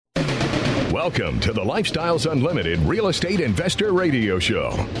Welcome to the Lifestyles Unlimited Real Estate Investor Radio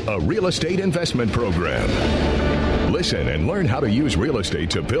Show, a real estate investment program. Listen and learn how to use real estate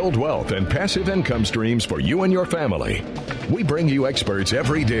to build wealth and passive income streams for you and your family. We bring you experts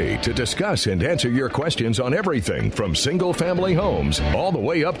every day to discuss and answer your questions on everything from single-family homes all the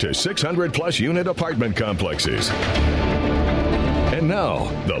way up to 600-plus unit apartment complexes. And now,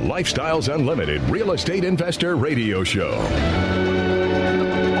 the Lifestyles Unlimited Real Estate Investor Radio Show.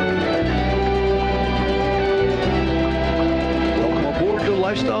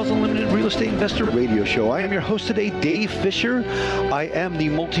 Lifestyles Unlimited Real Estate Investor Radio Show. I am your host today, Dave Fisher. I am the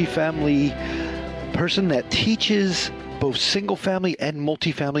multifamily person that teaches both single-family and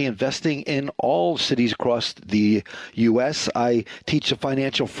multifamily investing in all cities across the U.S. I teach the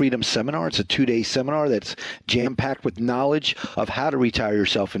Financial Freedom Seminar. It's a 2-day seminar that's jam-packed with knowledge of how to retire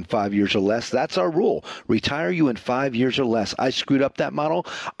yourself in 5 years or less. That's our rule. Retire you in 5 years or less. I screwed up that model.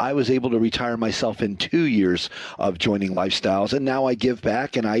 I was able to retire myself in 2 years of joining Lifestyles, and now I give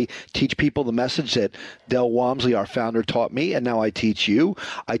back, and I teach people the message that Del Walmsley, our founder, taught me, and now I teach you.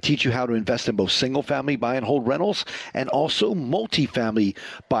 I teach you how to invest in both single-family buy and hold rentals and also multifamily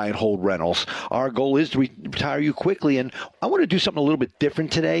buy and hold rentals. Our goal is to retire you quickly, and I want to do something a little bit different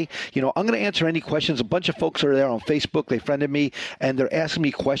today. You know, I'm going to answer any questions. A bunch of folks are there on Facebook. They friended me, and they're asking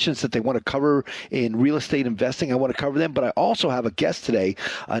me questions that they want to cover in real estate investing. I want to cover them, but I also have a guest today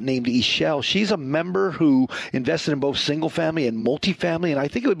named Xchel. She's a member who invested in both single-family and multifamily, and I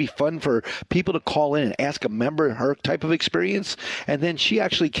think it would be fun for people to call in and ask a member her type of experience. And then she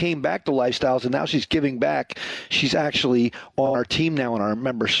actually came back to Lifestyles, and now she's giving back. She's actually on our team now, on our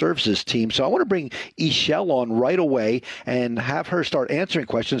member services team. So I want to bring Xchel on right away and have her start answering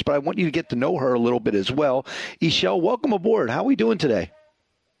questions, but I want you to get to know her a little bit as well. Xchel, welcome aboard. How are we doing today?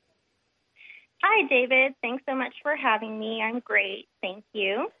 Hi, David. Thanks so much for having me. I'm great. Thank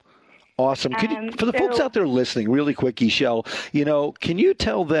you. Awesome. For the folks out there listening, really quick, Xchel, can you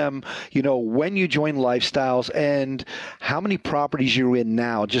tell them, when you joined Lifestyles and how many properties you're in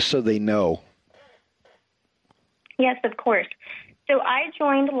now, just so they know? Yes, of course. So I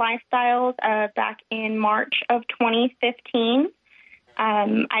joined Lifestyles back in March of 2015.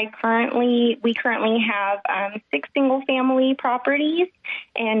 We currently have 6 single-family properties,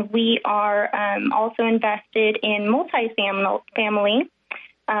 and we are also invested in multifamily.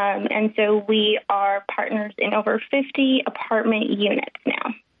 And so we are partners in over 50 apartment units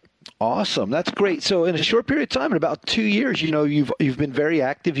now. Awesome. That's great. So in a short period of time, in about 2 years, you've been very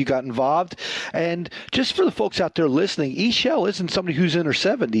active. You got involved. And just for the folks out there listening, Xchel isn't somebody who's in her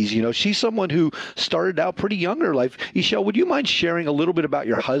 70s. She's someone who started out pretty young in her life. Xchel, would you mind sharing a little bit about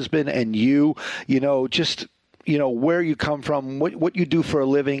your husband and you, where you come from, what you do for a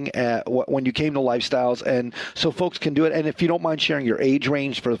living, when you came to Lifestyles, and so folks can do it. And if you don't mind sharing your age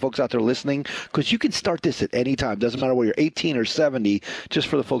range for the folks out there listening, because you can start this at any time. Doesn't matter whether you're 18 or 70, just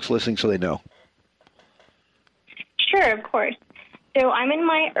for the folks listening so they know. Sure, of course. So I'm in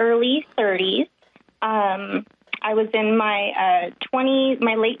my early 30s. I was in my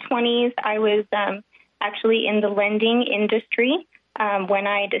my late 20s. I was actually in the lending industry when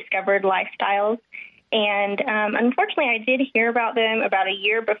I discovered Lifestyles. And unfortunately, I did hear about them about a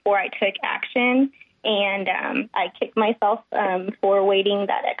year before I took action, and I kicked myself for waiting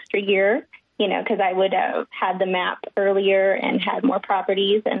that extra year, because I would have had the map earlier and had more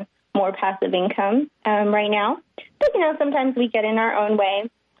properties and more passive income right now. But, sometimes we get in our own way.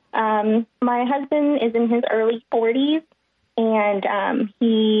 My husband is in his early 40s, and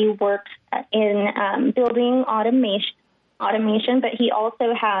he works in building automation, but he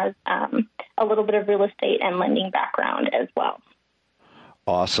also has a little bit of real estate and lending background as well.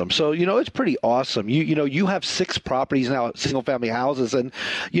 Awesome. So, it's pretty awesome. You have 6 properties now, single-family houses, and,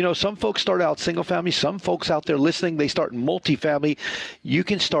 some folks start out single-family. Some folks out there listening, they start in multifamily. You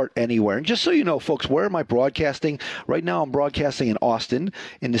can start anywhere. And just so you know, folks, where am I broadcasting? Right now, I'm broadcasting in Austin,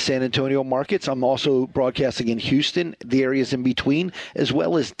 in the San Antonio markets. I'm also broadcasting in Houston, the areas in between, as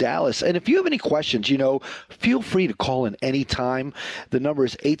well as Dallas. And if you have any questions, feel free to call in anytime. The number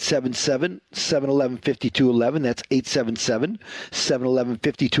is 877-711-5211. That's 877-711-5211.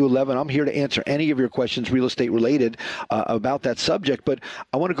 5211. I'm here to answer any of your questions real estate related about that subject, but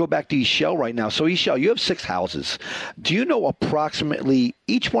I want to go back to Xchel right now. So Xchel, you have 6 houses. Do you know approximately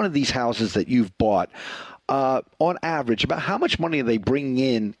each one of these houses that you've bought, on average, about how much money are they bringing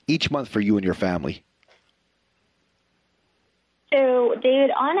in each month for you and your family? So,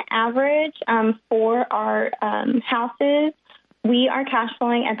 David, on average, for our houses, we are cash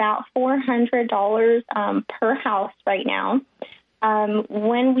flowing about $400 per house right now.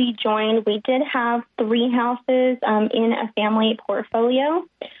 When we joined, we did have 3 houses in a family portfolio.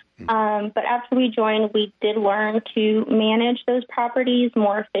 But after we joined, we did learn to manage those properties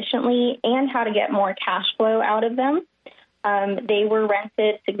more efficiently and how to get more cash flow out of them. They were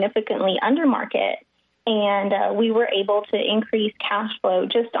rented significantly under market, and we were able to increase cash flow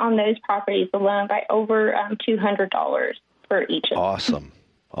just on those properties alone by over $200 for each of them.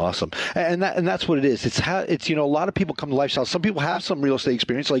 Awesome. And that's what it is. It's a lot of people come to lifestyle. Some people have some real estate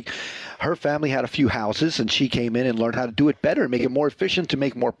experience. Like her family had a few houses and she came in and learned how to do it better and make it more efficient to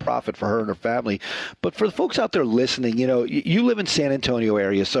make more profit for her and her family. But for the folks out there listening, you live in San Antonio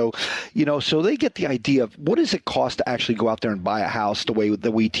area. So, so they get the idea of what does it cost to actually go out there and buy a house the way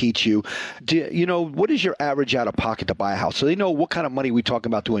that we teach you. What is your average out of pocket to buy a house? So they know what kind of money we talk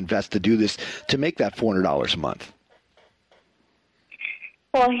about to invest to do this, to make that $400 a month.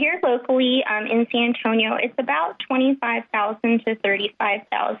 Well, here locally in San Antonio, it's about $25,000 to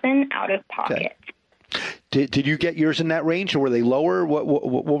 $35,000 out of pocket. Okay. Did you get yours in that range, or were they lower? What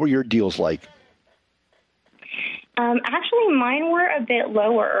were your deals like? Actually, mine were a bit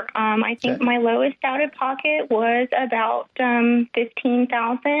lower. I think my lowest out of pocket was about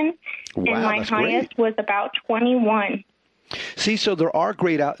 $15,000, and my highest was about $21,000. See, so there are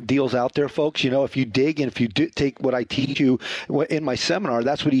great deals out there, folks. If you dig and if you take what I teach you in my seminar,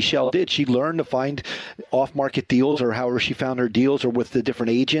 that's what Xchel did. She learned to find off-market deals, or however she found her deals, or with the different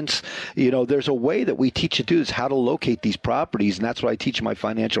agents. There's a way that we teach you to do is how to locate these properties, and that's what I teach in my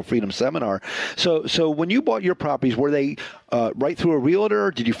Financial Freedom Seminar. So when you bought your properties, were they right through a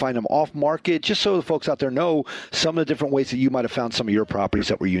realtor? Did you find them off-market? Just so the folks out there know some of the different ways that you might have found some of your properties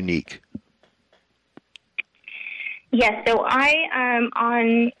that were unique. Yes, so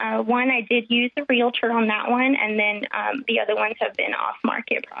on one, I did use a realtor on that one, and then the other ones have been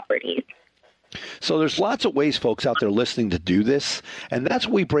off-market properties. So there's lots of ways, folks out there listening, to do this, and that's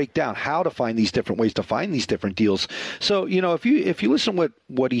what we break down, how to find these different ways to find these different deals. So, if you listen to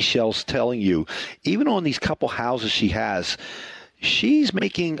what Xchel's telling you, even on these couple houses she has, she's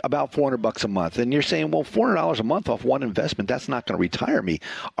making about $400 a month. And you're saying, well, $400 a month off one investment, that's not going to retire me.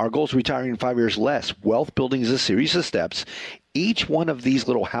 Our goal is retiring in 5 years less. Wealth building is a series of steps. Each one of these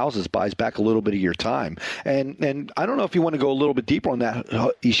little houses buys back a little bit of your time. And I don't know if you want to go a little bit deeper on that,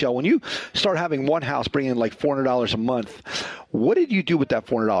 Xchel. When you start having one house bring in like $400 a month, what did you do with that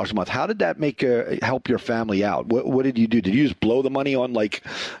 $400 a month? How did that help your family out? What did you do? Did you just blow the money on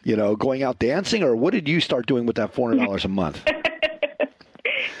going out dancing? Or what did you start doing with that $400 a month?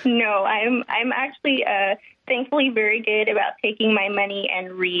 No, I'm actually thankfully very good about taking my money and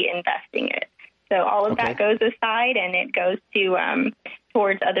reinvesting it. So all of that goes aside, and it goes to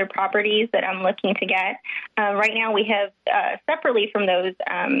towards other properties that I'm looking to get. Right now, we have separately from those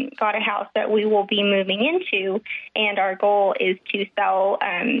got a house that we will be moving into, and our goal is to sell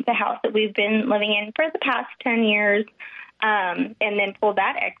the house that we've been living in for the past 10 years. And then pull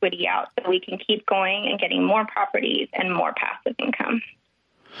that equity out so we can keep going and getting more properties and more passive income.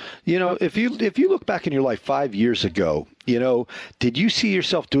 If you look back in your life 5 years ago, did you see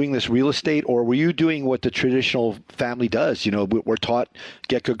yourself doing this real estate, or were you doing what the traditional family does? We're taught,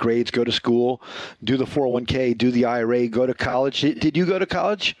 get good grades, go to school, do the 401k, do the IRA, go to college. Did you go to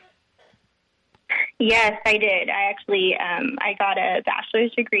college? Yes, I did. I actually, I got a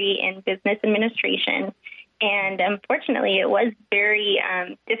bachelor's degree in business administration. And unfortunately, it was very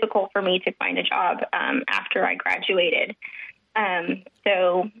difficult for me to find a job after I graduated.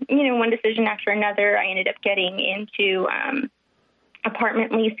 So, one decision after another, I ended up getting into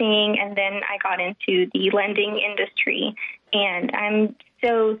apartment leasing, and then I got into the lending industry. And I'm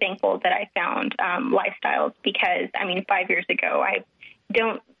so thankful that I found Lifestyles, because, 5 years ago,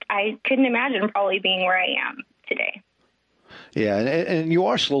 I couldn't imagine probably being where I am today. Yeah, and you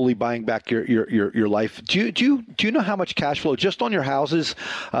are slowly buying back your life. Do you know how much cash flow just on your houses?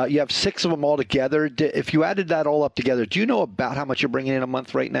 You have 6 of them all together. If you added that all up together, do you know about how much you're bringing in a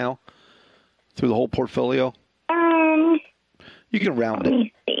month right now through the whole portfolio? You can round it. Let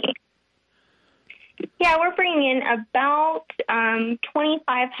me see. Yeah, we're bringing in about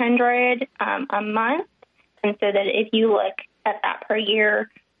 $2,500 a month, and so that if you look at that per year,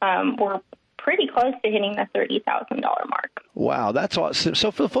 we're pretty close to hitting the $30,000 mark. Wow, that's awesome. So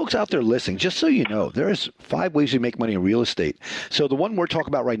for the folks out there listening, just so you know, there's 5 ways we make money in real estate. So the one we're talking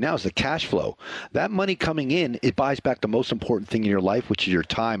about right now is the cash flow. That money coming in, it buys back the most important thing in your life, which is your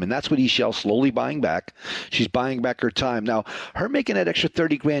time. And that's what Xchel's slowly buying back. She's buying back her time. Now, her making that extra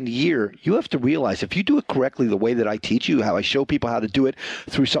 $30,000 a year, you have to realize if you do it correctly the way that I teach you, how I show people how to do it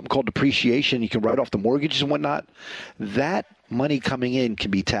through something called depreciation, you can write off the mortgages and whatnot, that money coming in can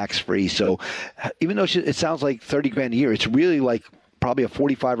be tax-free. So even though it sounds like $30,000 a year, it's really like probably a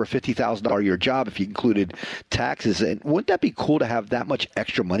 $45,000 or $50,000 a year job if you included taxes. And wouldn't that be cool to have that much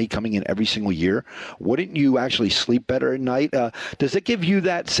extra money coming in every single year? Wouldn't you actually sleep better at night? Does it give you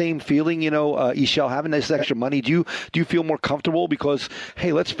that same feeling, Xchel, having this extra money? Do you feel more comfortable? Because,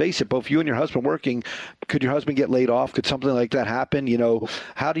 hey, let's face it, both you and your husband working, could your husband get laid off? Could something like that happen?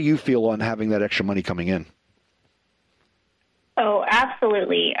 How do you feel on having that extra money coming in? Oh,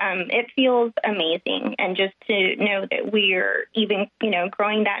 absolutely. It feels amazing. And just to know that we're even,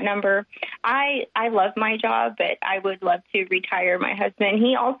 growing that number. I love my job, but I would love to retire my husband.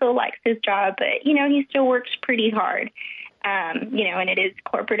 He also likes his job, but, he still works pretty hard. And it is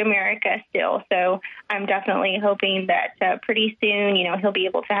corporate America still. So I'm definitely hoping that pretty soon, he'll be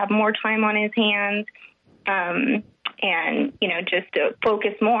able to have more time on his hands. And, just to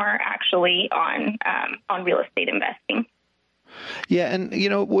focus more actually on real estate investing. Yeah, and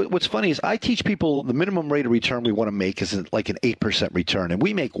what's funny is I teach people the minimum rate of return we want to make is like an 8% return, and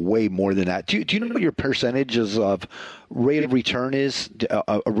we make way more than that. Do you know what your percentages of rate of return is,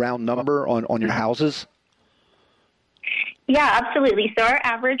 a round number on your houses? Yeah, absolutely. So our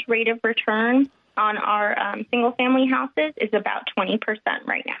average rate of return on our single-family houses is about 20%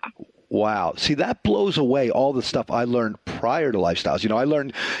 right now. Wow. See, that blows away all the stuff I learned prior to Lifestyles. I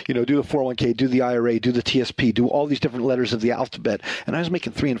learned, do the 401k, do the IRA, do the TSP, do all these different letters of the alphabet. And I was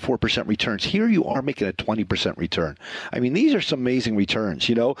making 3 and 4% returns. Here you are making a 20% return. I mean, these are some amazing returns,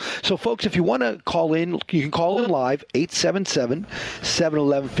 So, folks, if you want to call in, you can call in live,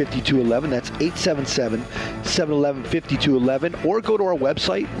 877-711-5211. That's 877-711-5211. Or go to our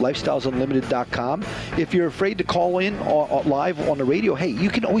website, lifestylesunlimited.com. If you're afraid to call in live on the radio, hey, you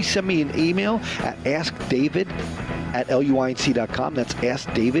can always send me an email at askdavid@luinc.com. That's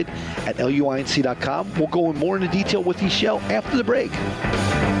askdavid@luinc.com. We'll go in more into detail with Xchel after the break.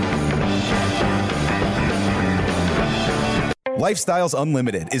 Lifestyles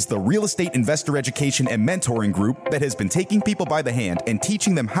Unlimited is the real estate investor education and mentoring group that has been taking people by the hand and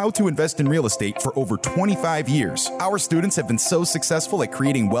teaching them how to invest in real estate for over 25 years. Our students have been so successful at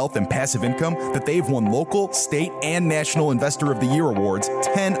creating wealth and passive income that they've won local, state, and national Investor of the Year awards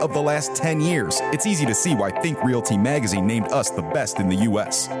 10 of the last 10 years. It's easy to see why Think Realty magazine named us the best in the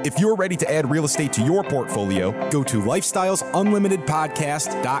U.S. If you're ready to add real estate to your portfolio, go to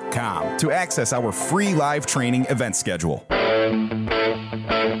lifestylesunlimitedpodcast.com to access our free live training event schedule.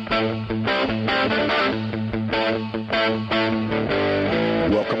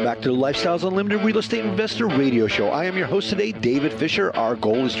 Welcome back to the Lifestyles Unlimited Real Estate Investor Radio Show. I am your host today, David Fisher. Our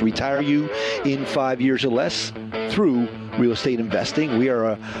goal is to retire you in 5 years or less through real estate investing. We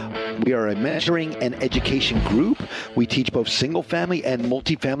are a mentoring and education group. We teach both single-family and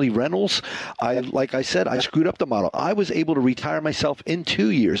multifamily rentals. Like I said, I screwed up the model. I was able to retire myself in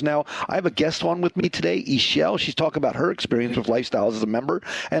 2 years. Now, I have a guest on with me today, Xchel. She's talking about her experience with Lifestyles as a member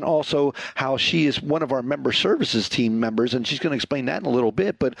and also how she is one of our member services team members, and she's going to explain that in a little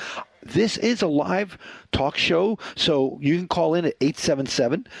bit. But this is a live talk show, so you can call in at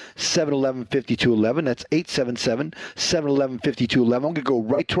 877-711-5211. That's 877-711-5211. I'm going to go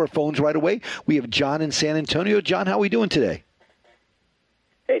right to our phones right away. We have John in San Antonio. John, how are we doing today?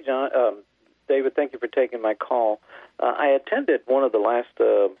 Hey, John. David, thank you for taking my call. I attended one of the last,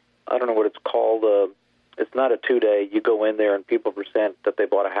 I don't know what it's called. It's not a 2-day. You go in there and people present that they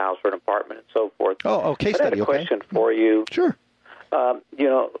bought a house or an apartment and so forth. Oh, case study. I had a question for you. Sure.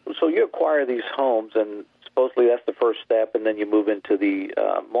 So you acquire these homes, and supposedly that's the first step, and then you move into the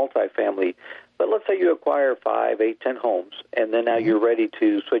multifamily. But let's say you acquire 5, 8, 10 homes, and then now you're ready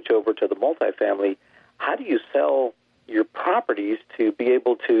to switch over to the multifamily. How do you sell your properties to be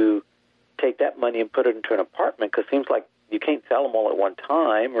able to take that money and put it into an apartment? Because it seems like you can't sell them all at one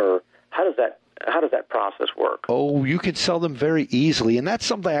time, or how does that process work? Oh, you can sell them very easily. And that's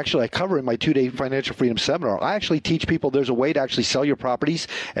something actually I cover in my 2-day financial freedom seminar. I actually teach people there's a way to actually sell your properties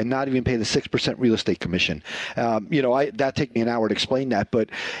and not even pay the 6% real estate commission. That took me an hour to explain that, but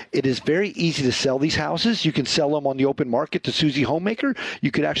it is very easy to sell these houses. You can sell them on the open market to Susie Homemaker. You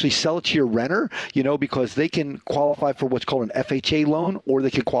could actually sell it to your renter, because they can qualify for what's called an FHA loan, or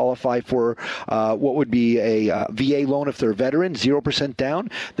they could qualify for what would be a VA loan if they're a veteran, 0% down.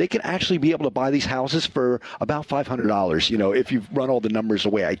 They can actually be able to buy these houses for about $500, if you've run all the numbers the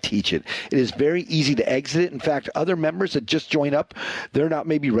way I teach it. It is very easy to exit it. In fact, other members that just join up, they're not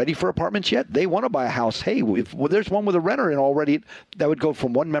maybe ready for apartments yet. They want to buy a house. Hey, if there's one with a renter in already, that would go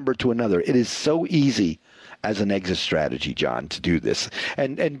from one member to another. It is so easy. as an exit strategy, John, to do this.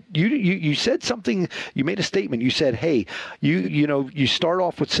 And you said something, you made a statement. You said, hey, you start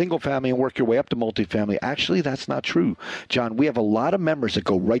off with single family and work your way up to multifamily. Actually, that's not true, John. We have a lot of members that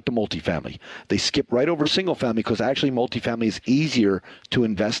go right to multifamily. They skip right over single family because actually multifamily is easier to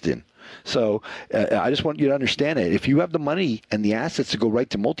invest in. So I just want you to understand it. If you have the money and the assets to go right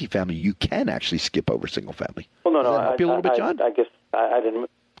to multifamily, you can actually skip over single family. Well, no, Does that help you a little bit, John? I guess I didn't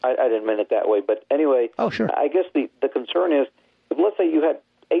mean it that way. But anyway, sure. I guess the concern is, if let's say you had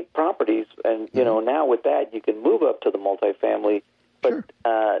 8 properties, and now with that you can move up to the multifamily. But sure.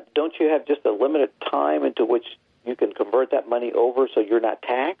 Don't you have just a limited time into which you can convert that money over so you're not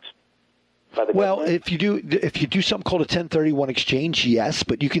taxed? Well, if you do something called a 1031 exchange, yes,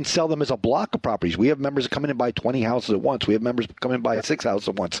 but you can sell them as a block of properties. We have members that come in and buy 20 houses at once. We have members come in and buy 6 houses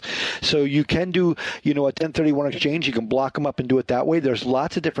at once. So you can do, a 1031 exchange. You can block them up and do it that way. There's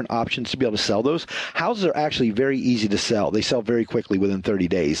lots of different options to be able to sell those. Houses are actually very easy to sell. They sell very quickly within 30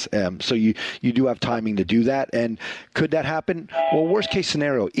 days. So you do have timing to do that. And could that happen? Well, worst case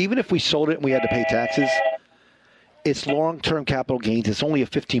scenario, even if we sold it and we had to pay taxes, it's long-term capital gains. It's only a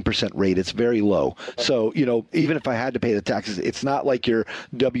 15% rate. It's very low. So, even if I had to pay the taxes, it's not like your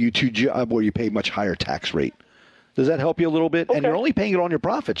W-2 job where you pay much higher tax rate. Does that help you a little bit? Okay. And you're only paying it on your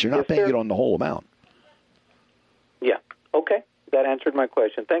profits. You're not paying it on the whole amount. Yeah. Okay. That answered my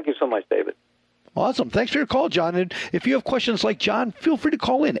question. Thank you so much, David. Awesome. Thanks for your call, John. And if you have questions like John, feel free to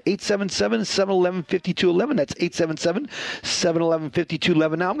call in, 877-711-5211. That's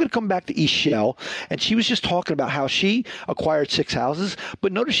 877-711-5211. Now, I'm going to come back to Xchel, and she was just talking about how she acquired 6 houses,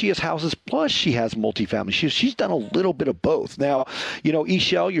 but notice she has houses plus she has multifamily. She's done a little bit of both. Now,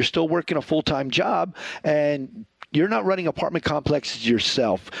 Xchel, you're still working a full-time job, and you're not running apartment complexes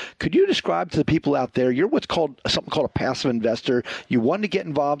yourself. Could you describe to the people out there, you're something called a passive investor. You want to get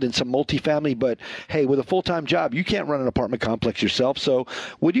involved in some multifamily, but hey, with a full-time job, you can't run an apartment complex yourself. So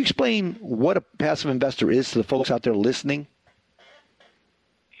would you explain what a passive investor is to the folks out there listening?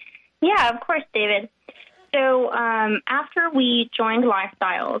 Yeah, of course, David. So after we joined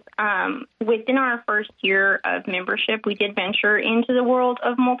Lifestyles, within our first year of membership, we did venture into the world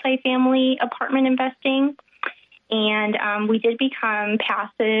of multifamily apartment investing. And we did become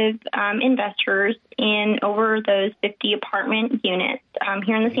passive investors in over those 50 apartment units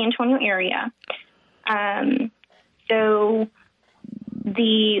here in the San Antonio area. So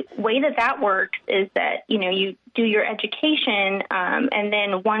the way that works is that, you do your education, and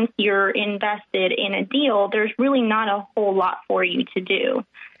then once you're invested in a deal, there's really not a whole lot for you to do.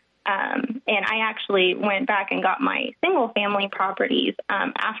 And I actually went back and got my single-family properties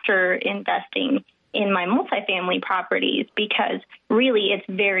after investing in my multifamily properties because really it's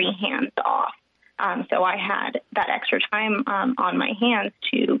very hands-off. So I had that extra time on my hands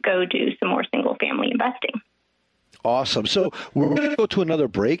to go do some more single-family investing. Awesome. So we're going to go to another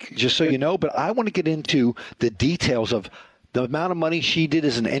break, just so you know, but I want to get into the details of the amount of money she did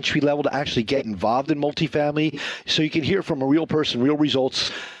as an entry level to actually get involved in multifamily, so you can hear from a real person, real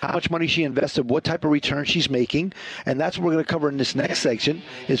results, how much money she invested, what type of return she's making. And that's what we're going to cover in this next section,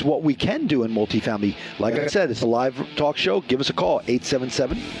 is what we can do in multifamily. Like I said, it's a live talk show. Give us a call,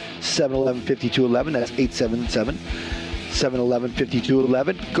 877-711-5211. That's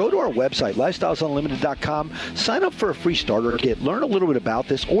 877-711-5211. Go to our website, lifestylesunlimited.com. Sign up for a free starter kit. Learn a little bit about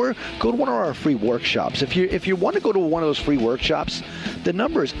this, or go to one of our free workshops. If you want to go to one of those free workshops, the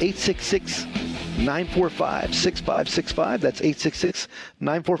number is 866-945-6565. That's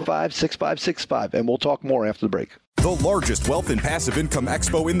 866-945-6565. And we'll talk more after the break. The largest wealth and passive income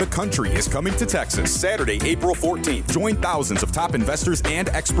expo in the country is coming to Texas Saturday, April 14th. Join thousands of top investors and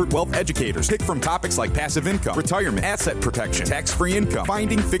expert wealth educators. Pick from topics like passive income, retirement, asset protection, tax-free income,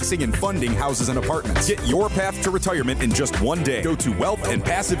 finding, fixing, and funding houses and apartments. Get your path to retirement in just one day. Go to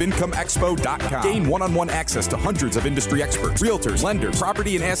wealthandpassiveincomeexpo.com. Gain one-on-one access to hundreds of industry experts, realtors, lenders,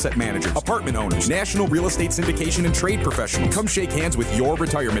 property and asset managers, apartment owners, national real estate syndication and trade professionals. Come shake hands with your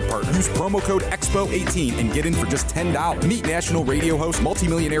retirement partner. Use promo code EXPO18 and get in for just $10. Meet national radio host,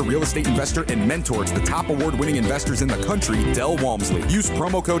 multimillionaire real estate investor, and mentor to the top award-winning investors in the country, Del Walmsley. Use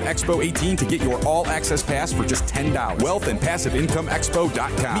promo code EXPO18 to get your all-access pass for just $10.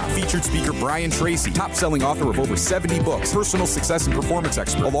 Wealthandpassiveincomeexpo.com. Meet featured speaker Brian Tracy, top-selling author of over 70 books, personal success and performance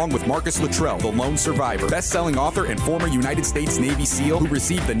expert, along with Marcus Luttrell, the lone survivor, best-selling author and former United States Navy SEAL who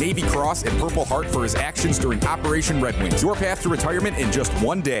received the Navy Cross and Purple Heart for his actions during Operation Red Wings. Your path to retirement in just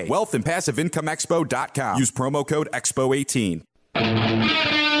one day. Wealthandpassiveincomeexpo.com. Use promo code EXPO18.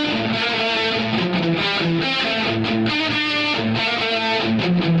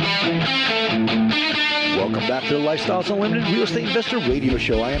 Welcome back to to the Lifestyles Unlimited Real Estate Investor Radio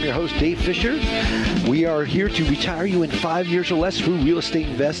Show. I am your host, Dave Fisher. We are here to retire you in 5 years or less through real estate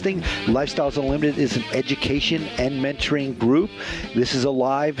investing. Lifestyles Unlimited is an education and mentoring group. This is a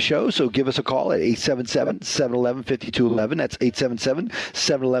live show, so give us a call at 877-711-5211. That's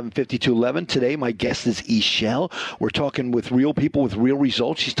 877-711-5211. Today, my guest is Xchel. We're talking with real people with real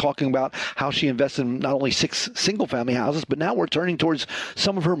results. She's talking about how she invested in not only 6 single-family houses, but now we're turning towards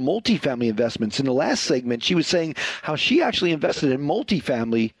some of her multifamily investments. In the last segment, she was saying how she actually invested in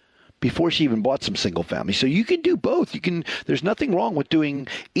multifamily before she even bought some single family. So you can do both. There's nothing wrong with doing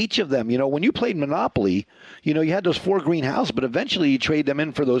each of them. You know, when you played Monopoly, you had those 4 green houses, but eventually you trade them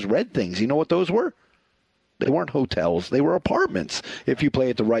in for those red things. You know what those were? They weren't hotels. They were apartments if you play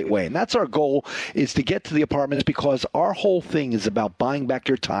it the right way. And that's our goal, is to get to the apartments, because our whole thing is about buying back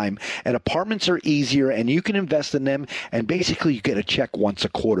your time. And apartments are easier, and you can invest in them, and basically you get a check once a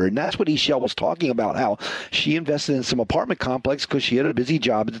quarter. And that's what Xchel was talking about, how she invested in some apartment complex because she had a busy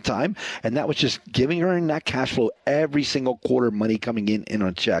job at the time, and that was just giving her in that cash flow every single quarter, money coming in on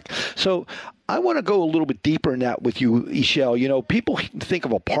a check. So I want to go a little bit deeper in that with you, Xchel. People think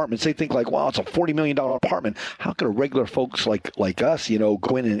of apartments. They think like, wow, it's a $40 million apartment. How could a regular folks like us,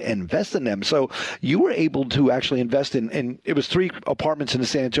 go in and invest in them? So you were able to actually invest in it was 3 apartments in the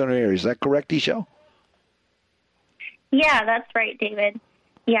San Antonio area. Is that correct, Xchel? Yeah, that's right, David.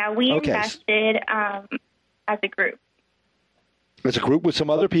 Yeah, we invested as a group. As a group with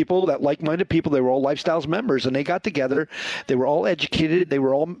some other people, that like-minded people. They were all Lifestyles members, and they got together. They were all educated. They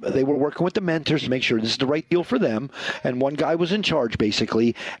were working with the mentors to make sure this is the right deal for them. And one guy was in charge,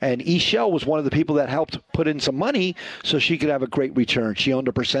 basically. And Xchel was one of the people that helped put in some money so she could have a great return. She owned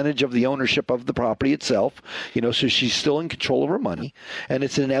a percentage of the ownership of the property itself, so she's still in control of her money. And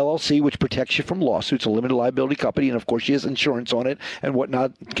it's an LLC, which protects you from lawsuits, a limited liability company. And, of course, she has insurance on it and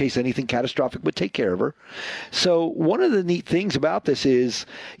whatnot in case anything catastrophic would take care of her. So one of the neat things about this is,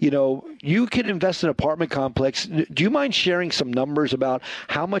 you can invest in an apartment complex. Do you mind sharing some numbers about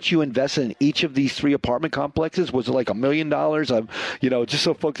how much you invested in each of these 3 apartment complexes? Was it like $1 million? Just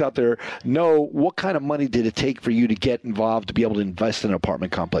so folks out there know, what kind of money did it take for you to get involved to be able to invest in an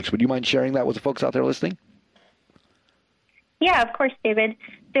apartment complex? Would you mind sharing that with the folks out there listening? Yeah, of course, David.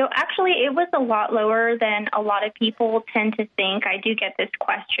 So actually, it was a lot lower than a lot of people tend to think. I do get this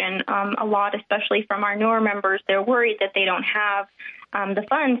question a lot, especially from our newer members. They're worried that they don't have the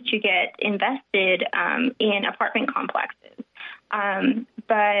funds to get invested in apartment complexes.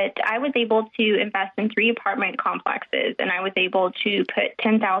 But I was able to invest in 3 apartment complexes, and I was able to put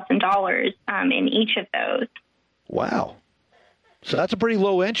 $10,000 in each of those. Wow. So that's a pretty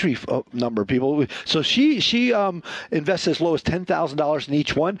low entry number, people. So she invests as low as $10,000 in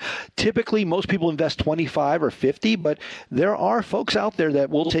each one. Typically, most people invest $25 or $50, but there are folks out there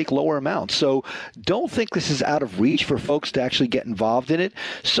that will take lower amounts. So don't think this is out of reach for folks to actually get involved in it.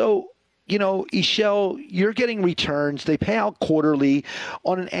 So, Xchel, you're getting returns. They pay out quarterly.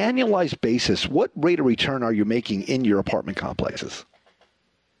 On an annualized basis, what rate of return are you making in your apartment complexes?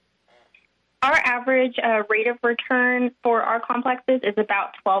 Our average rate of return for our complexes is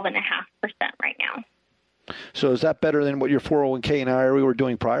about 12.5% right now. So is that better than what your 401k and IRA were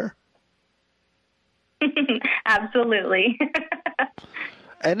doing prior? Absolutely.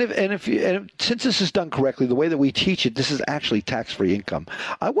 And since this is done correctly, the way that we teach it, this is actually tax-free income.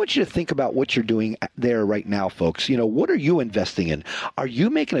 I want you to think about what you're doing there right now, folks. What are you investing in? Are you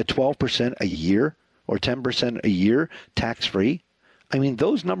making a 12% a year or 10% a year tax-free? I mean,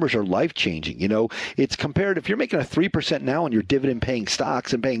 those numbers are life-changing. It's compared, if you're making a 3% now on your dividend-paying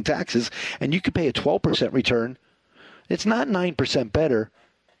stocks and paying taxes, and you could pay a 12% return, it's not 9% better.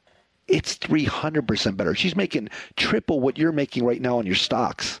 It's 300% better. She's making triple what you're making right now on your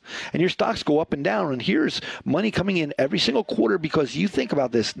stocks. And your stocks go up and down, and here's money coming in every single quarter, because you think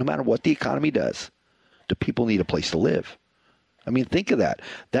about this, no matter what the economy does, do people need a place to live? I mean, think of that.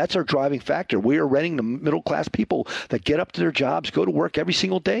 That's our driving factor. We are renting to middle-class people that get up to their jobs, go to work every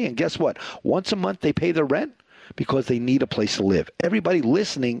single day, and guess what? Once a month they pay their rent because they need a place to live. Everybody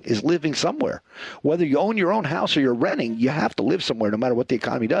listening is living somewhere. Whether you own your own house or you're renting, you have to live somewhere no matter what the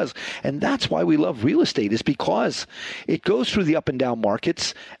economy does. And that's why we love real estate, is because it goes through the up and down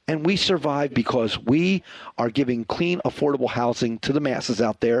markets, and we survive because we are giving clean, affordable housing to the masses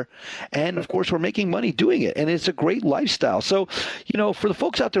out there. And, of course, we're making money doing it, and it's a great lifestyle. So, for the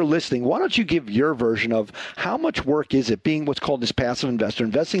folks out there listening, why don't you give your version of how much work is it being what's called this passive investor,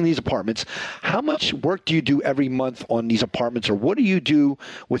 investing in these apartments? How much work do you do every month on these apartments, or what do you do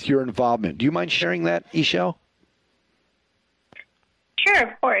with your involvement? Do you mind sharing that, Xchel? Sure,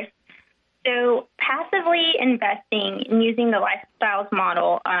 of course. So passively investing and using the Lifestyles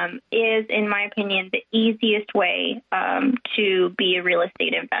model is, in my opinion, the easiest way to be a real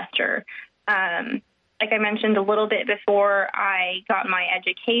estate investor. Like I mentioned a little bit before, I got my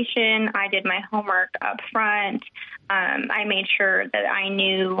education. I did my homework up front. I made sure that I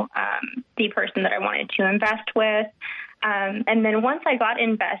knew the person that I wanted to invest with. And then once I got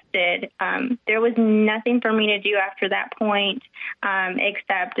invested, there was nothing for me to do after that point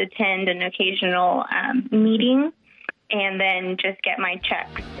except attend an occasional meeting and then just get my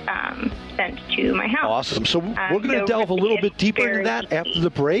checks sent to my house. Awesome. So we're going to delve a little bit deeper into that after the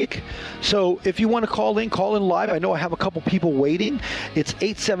break. So if you want to call in live. I know I have a couple people waiting. It's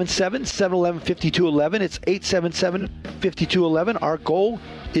 877-711-5211. It's 877-5211. Our goal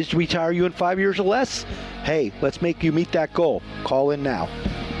is to retire you in 5 years or less. Hey, let's make you meet that goal. Call in now.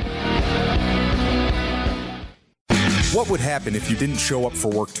 What would happen if you didn't show up for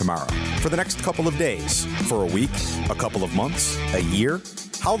work tomorrow? For the next couple of days? For a week? A couple of months? A year?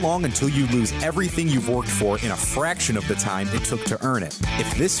 How long until you lose everything you've worked for in a fraction of the time it took to earn it?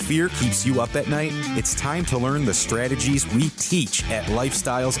 If this fear keeps you up at night, it's time to learn the strategies we teach at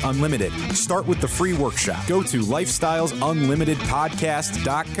Lifestyles Unlimited. Start with the free workshop. Go to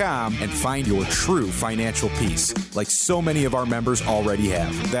lifestylesunlimitedpodcast.com and find your true financial peace, like so many of our members already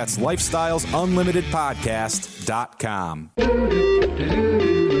have. That's lifestylesunlimitedpodcast.com.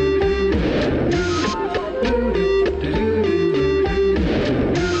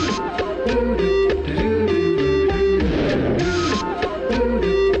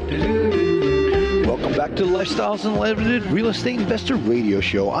 Back to the Lifestyles Unlimited Real Estate Investor Radio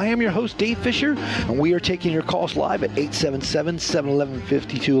Show. I am your host, Dave Fisher, and we are taking your calls live at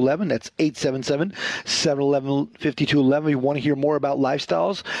 877-711-5211. That's 877-711-5211. If you want to hear more about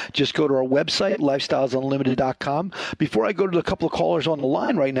lifestyles, just go to our website, lifestylesunlimited.com. Before I go to a couple of callers on the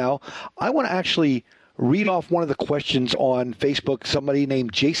line right now, I want to actually read off one of the questions on Facebook. Somebody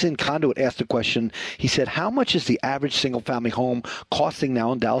named Jason Conduit asked a question. He said, how much is the average single-family home costing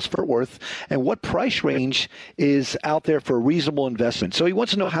now in Dallas-Fort Worth, and what price range is out there for a reasonable investment? So he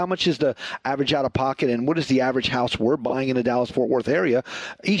wants to know how much is the average out-of-pocket and what is the average house we're buying in the Dallas-Fort Worth area.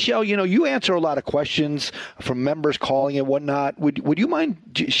 Xchel, you answer a lot of questions from members calling and whatnot. Would you mind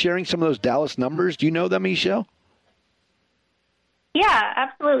sharing some of those Dallas numbers? Do you know them, Xchel? Yeah,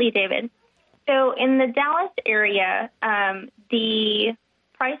 absolutely, David. So in the Dallas area, the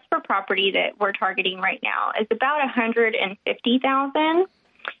price for property that we're targeting right now is about $150,000.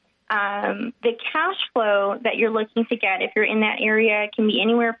 The cash flow that you're looking to get if you're in that area can be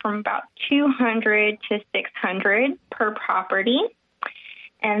anywhere from about $200 to $600 per property.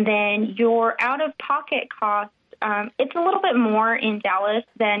 And then your out-of-pocket cost, it's a little bit more in Dallas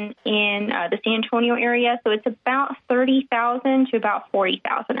than in the San Antonio area. So it's about $30,000 to about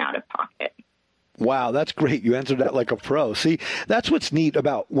 $40,000 out of pocket. Wow, that's great. You answered that like a pro. See, that's what's neat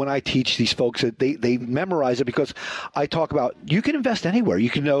about when I teach these folks, that they memorize it, because I talk about you can invest anywhere.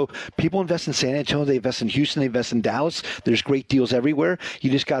 You can know people invest in San Antonio, they invest in Houston, they invest in Dallas. There's great deals everywhere. You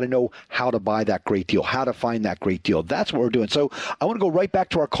just got to know how to buy that great deal, how to find that great deal. That's what we're doing. So I want to go right back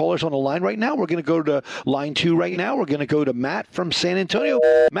to our callers on the line right now. We're going to go to line 2 right now. We're going to go to Matt from San Antonio.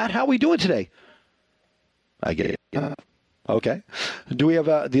 Matt, how are we doing today? I get it. Okay. Do we have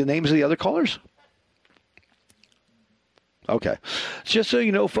the names of the other callers? Okay. Just so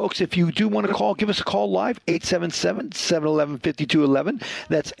you know, folks, if you do want to call, give us a call live, 877-711-5211.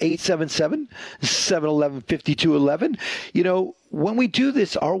 That's 877-711-5211. When we do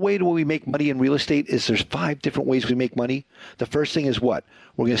this, our way to when we make money in real estate is there's 5 different ways we make money. The first thing is what?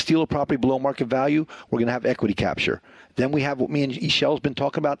 We're going to steal a property below market value. We're going to have equity capture. Then we have what me and Xchel has been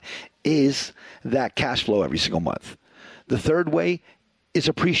talking about is that cash flow every single month. The third way is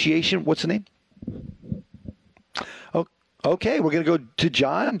appreciation. What's the name? Okay, we're going to go to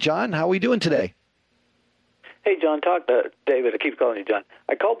John. John, how are we doing today? Hey, John, talk to David. I keep calling you John.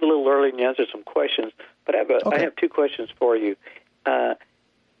 I called a little early and you answered some questions, but I have 2 questions for you.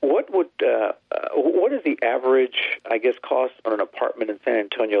 What is the average, cost on an apartment in San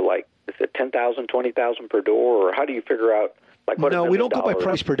Antonio like? Is it $10,000, $20,000 per door, or how do you figure out? No, we don't go by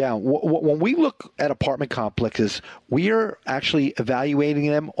price per down. When we look at apartment complexes, we are actually evaluating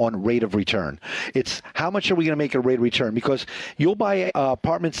them on rate of return. It's how much are we going to make a rate of return? Because you'll buy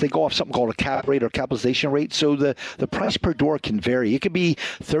apartments, they go off something called a cap rate or capitalization rate. So the price per door can vary. It could be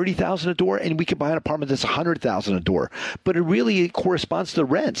 $30,000 a door, and we could buy an apartment that's $100,000 a door. But it really corresponds to the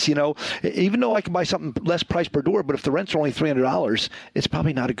rents. Even though I can buy something less price per door, but if the rents are only $300, it's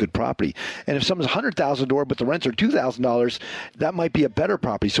probably not a good property. And if something's $100,000 a door, but the rents are $2,000, that might be a better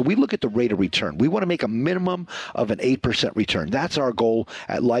property. So we look at the rate of return. We want to make a minimum of an 8% return. That's our goal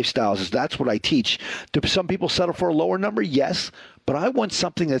at Lifestyles. That's what I teach. Do some people settle for a lower number? Yes. But I want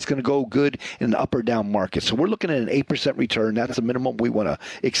something that's going to go good in an up or down market. So we're looking at an 8% return. That's the minimum we want to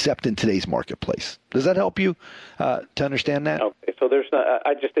accept in today's marketplace. Does that help you to understand that? Okay. So there's not,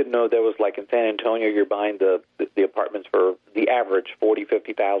 I just didn't know there was, like in San Antonio, you're buying the apartments for the average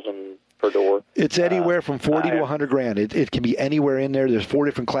 $40,000-$50,000 per door. It's anywhere from $40,000 to $100,000. It can be anywhere in there. There's 4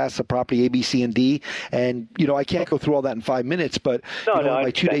 different classes of property, A, B, C, and D. And, I can't go through all that in 5 minutes, but in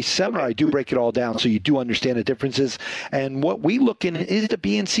my 2-day seminar, I do break it all down so you do understand the differences. And what we look in is the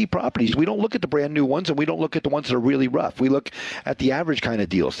B and C properties. We don't look at the brand new ones, and we don't look at the ones that are really rough. We look at the average kind of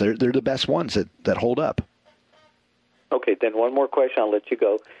deals. They're the best ones that hold up. Okay, then one more question. I'll let you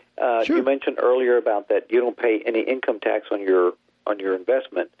go. Sure. You mentioned earlier about that you don't pay any income tax on your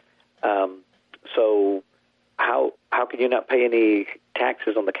investment. So how can you not pay any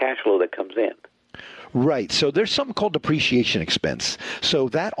taxes on the cash flow that comes in? Right. So there's something called depreciation expense. So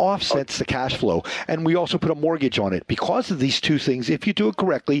that offsets the cash flow. And we also put a mortgage on it. Because of these two things, if you do it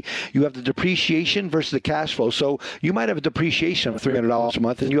correctly, you have the depreciation versus the cash flow. So you might have a depreciation of $300 a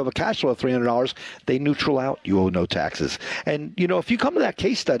month and you have a cash flow of $300. They neutral out. You owe no taxes. And, if you come to that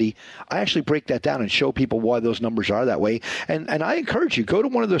case study, I actually break that down and show people why those numbers are that way. And I encourage you, go to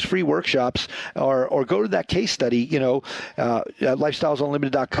one of those free workshops or go to that case study, at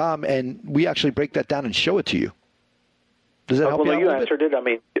lifestylesunlimited.com, and we actually break that down and show it to you. Does that help you out? You answered it. I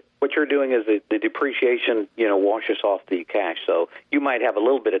mean, what you're doing is the depreciation, washes off the cash. So you might have a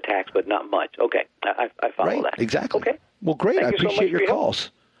little bit of tax, but not much. Okay, I follow that. Exactly. Okay. Well, great. I appreciate your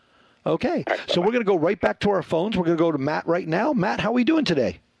calls. Okay. Right, so we're going to go right back to our phones. We're going to go to Matt right now. Matt, how are we doing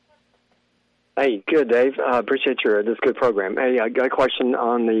today? Hey, good, Dave. Appreciate this good program. Hey, I got a question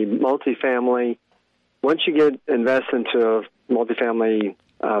on the multifamily. Once you invest into a multifamily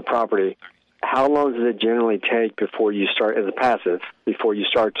property, how long does it generally take before you start, as a passive, before you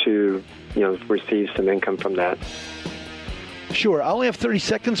start to, receive some income from that? Sure. I only have 30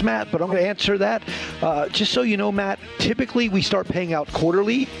 seconds, Matt, but I'm going to answer that. Just so you know, Matt, typically we start paying out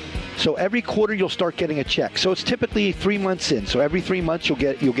quarterly. So every quarter you'll start getting a check. So it's typically 3 months in. So every 3 months you'll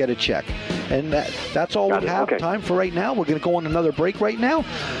get a check. And that's all we have time for right now. We're going to go on another break right now.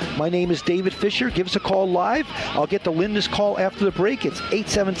 My name is David Fisher. Give us a call live. I'll get to Linda's call after the break. It's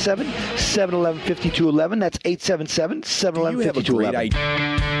 877-711-5211. That's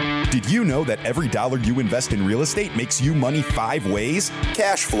 877-711-5211. Did you know that every dollar you invest in real estate makes you money 5 ways?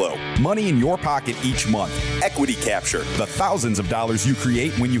 Cash flow, money in your pocket each month. Equity capture, the thousands of dollars you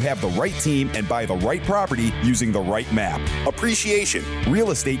create when you have the right team and buy the right property using the right map. Appreciation,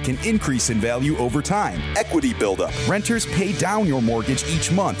 real estate can increase in value over time. Equity buildup, renters pay down your mortgage each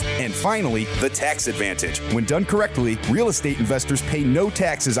month. And finally, the tax advantage. When done correctly, real estate investors pay no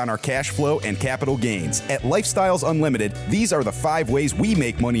taxes on our cash flow and capital gains. At Lifestyles Unlimited, these are the 5 ways we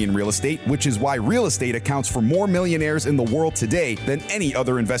make money in real estate, which is why real estate accounts for more millionaires in the world today than any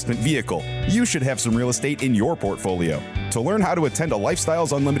other investment vehicle. You should have some real estate in your portfolio. To learn how to attend a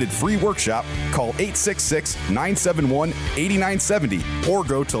Lifestyles Unlimited free workshop, call 866-971-8970 or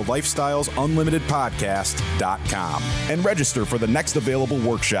go to lifestylesunlimitedpodcast.com and register for the next available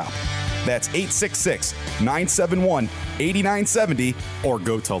workshop. That's 866-971-8970 or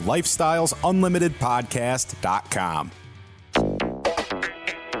go to lifestylesunlimitedpodcast.com.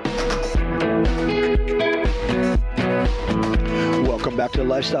 Welcome back to the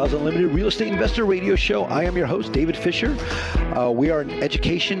Lifestyles Unlimited Real Estate Investor Radio Show. I am your host, David Fisher. We are an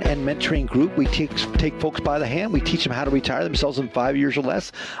education and mentoring group. We take folks by the hand. We teach them how to retire themselves in 5 years or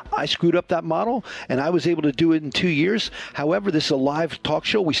less. I screwed up that model, and I was able to do it in 2 years. However, this is a live talk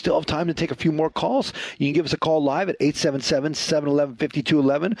show. We still have time to take a few more calls. You can give us a call live at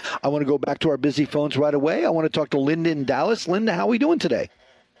 877-711-5211. I want to go back to our busy phones right away. I want to talk to Linda in Dallas. Linda, how are we doing today?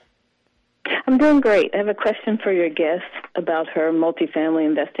 I'm doing great. I have a question for your guest about her multifamily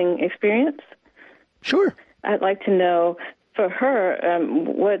investing experience. Sure. I'd like to know, for her,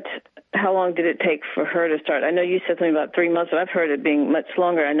 how long did it take for her to start? I know you said something about 3 months, but I've heard it being much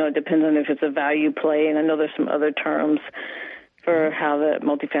longer. I know it depends on if it's a value play, and I know there's some other terms for how the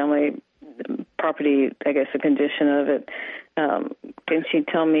multifamily property, I guess the condition of it. Can she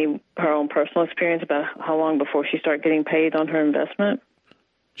tell me her own personal experience about how long before she started getting paid on her investment?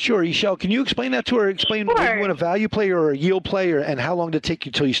 Sure, Xchel, can you explain that to her? Explain Sure. whether you want a value play or a yield play, and how long did it take you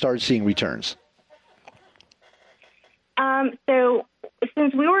until you started seeing returns? So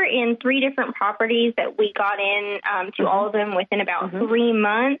since we were in 3 different properties that we got in to all of them within about 3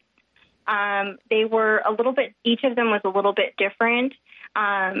 months, they were a little bit, each of them was a little bit different.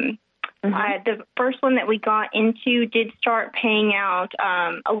 The first one that we got into did start paying out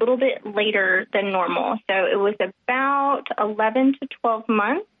a little bit later than normal. So it was about 11 to 12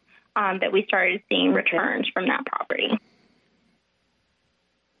 months that we started seeing returns from that property.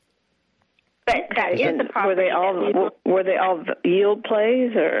 But that is the property. Were they all yield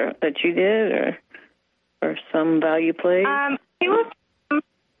plays, or that you did, or some value plays? It was.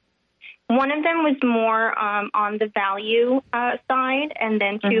 One of them was more on the value side, and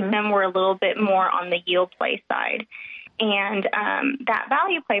then two of them were a little bit more on the yield play side. And that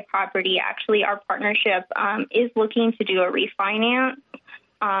value play property, actually, our partnership is looking to do a refinance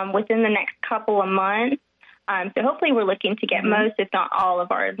within the next couple of months. So hopefully we're looking to get most, if not all,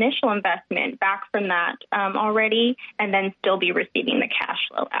 of our initial investment back from that already, and then still be receiving the cash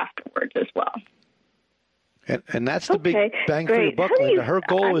flow afterwards as well. And that's the big bang for your buck, Linda. Her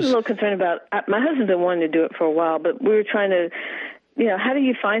goal I'm is... a little concerned about... My husband's been wanting to do it for a while, but we were trying to... how do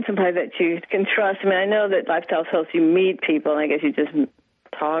you find somebody that you can trust? I mean, I know that Lifestyles helps you meet people, and I guess you just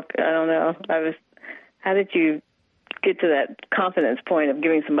talk. I don't know. How did you get to that confidence point of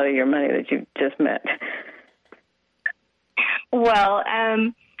giving somebody your money that you just met? Well,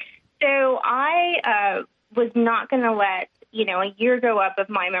 so I was not going to let, a year go up of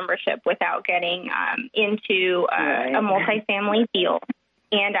my membership without getting into a multifamily deal.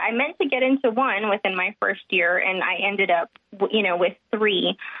 And I meant to get into one within my first year, and I ended up, with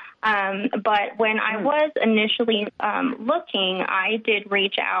three. But when I was initially looking, I did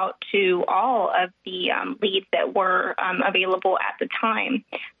reach out to all of the leads that were available at the time.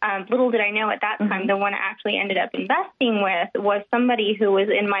 Little did I know at that time, the one I actually ended up investing with was somebody who was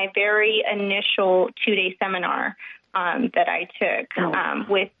in my very initial 2-day seminar that I took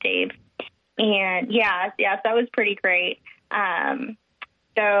with Dave. And yes, that was pretty great.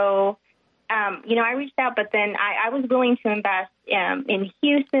 I reached out, but then I was willing to invest in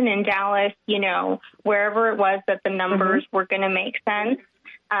Houston and Dallas, wherever it was that the numbers were going to make sense.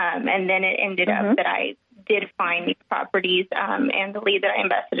 And then it ended up that I did find these properties and the lead that I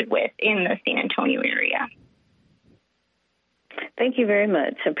invested with in the San Antonio area. Thank you very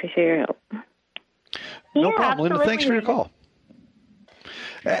much. I appreciate your help. No problem, Linda. Thanks for your call.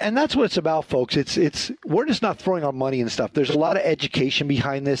 And that's what it's about, folks. It's we're just not throwing our money and stuff. There's a lot of education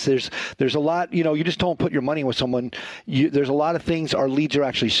behind this. There's a lot, you just don't put your money with someone. There's a lot of things. Our leads are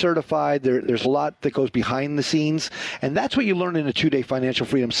actually certified. There's a lot that goes behind the scenes. And that's what you learn in a 2-day financial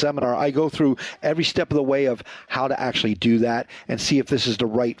freedom seminar. I go through every step of the way of how to actually do that and see if this is the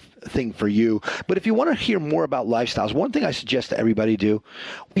right thing for you. But if you want to hear more about Lifestyles, one thing I suggest to everybody do,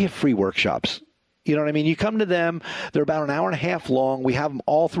 we have free workshops. You know what I mean? You come to them, they're about an hour and a half long. We have them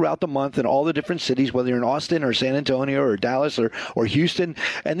all throughout the month in all the different cities, whether you're in Austin or San Antonio or Dallas or Houston.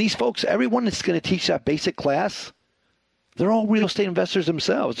 And these folks, everyone that's going to teach that basic class, they're all real estate investors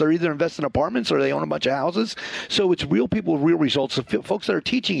themselves. They're either investing in apartments or they own a bunch of houses. So it's real people with real results. The folks that are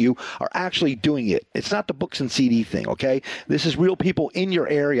teaching you are actually doing it. It's not the books and CD thing, okay? This is real people in your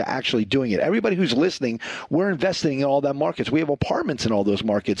area actually doing it. Everybody who's listening, we're investing in all that markets. We have apartments in all those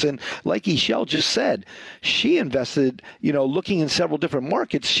markets. And like Xchel just said, she invested, looking in several different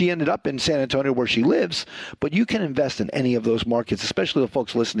markets. She ended up in San Antonio where she lives, but you can invest in any of those markets, especially the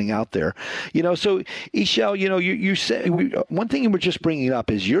folks listening out there. So Xchel, you said... One thing we're just bringing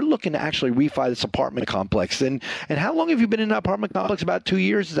up is you're looking to actually refi this apartment complex. And how long have you been in that apartment complex? About 2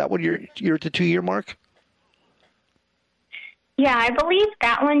 years? Is that what you're at the 2-year mark? Yeah, I believe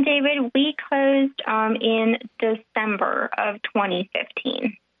that one, David, we closed in December of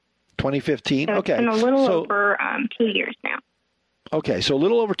 2015. 2015? So okay. It's been a little over 2 years now. Okay, so a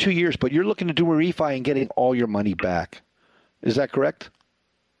little over 2 years, but you're looking to do a refi and getting all your money back. Is that correct?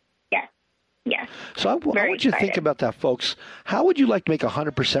 Yes. So I want you to think about that, folks. How would you like to make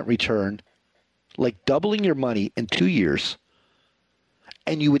 100% return, like doubling your money in 2 years,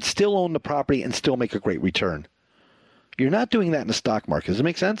 and you would still own the property and still make a great return? You're not doing that in the stock market. Does it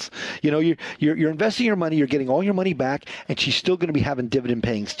make sense? You're investing your money, you're getting all your money back, and she's still going to be having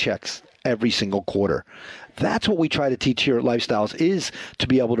dividend-paying checks every single quarter. That's what we try to teach here at Lifestyles, is to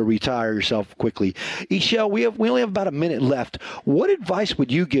be able to retire yourself quickly. Xchel, we only have about a minute left. What advice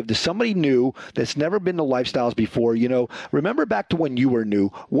would you give to somebody new that's never been to Lifestyles before? Remember back to when you were new.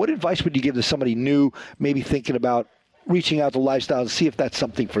 What advice would you give to somebody new, maybe thinking about reaching out to Lifestyles, see if that's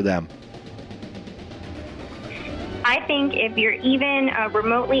something for them? I think if you're even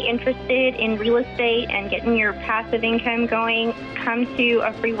remotely interested in real estate and getting your passive income going, come to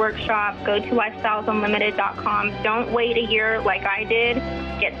a free workshop. Go to lifestylesunlimited.com. Don't wait a year like I did.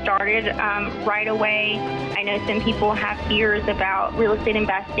 get started right away. I know some people have fears about real estate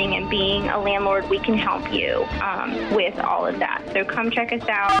investing and being a landlord. We can help you with all of that. So come check us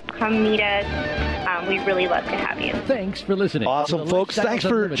out. Come meet us. We'd really love to have you. Thanks for listening. Awesome, folks. Thanks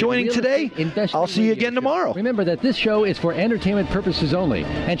for joining today. I'll see you again tomorrow. Remember that this show is for entertainment purposes only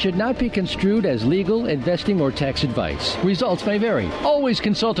and should not be construed as legal, investing, or tax advice. Results may vary. Always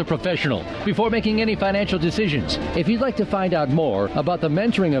consult a professional before making any financial decisions. If you'd like to find out more about the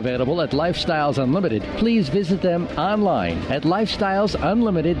mentoring available at Lifestyles Unlimited, please visit them online at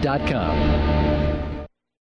lifestylesunlimited.com.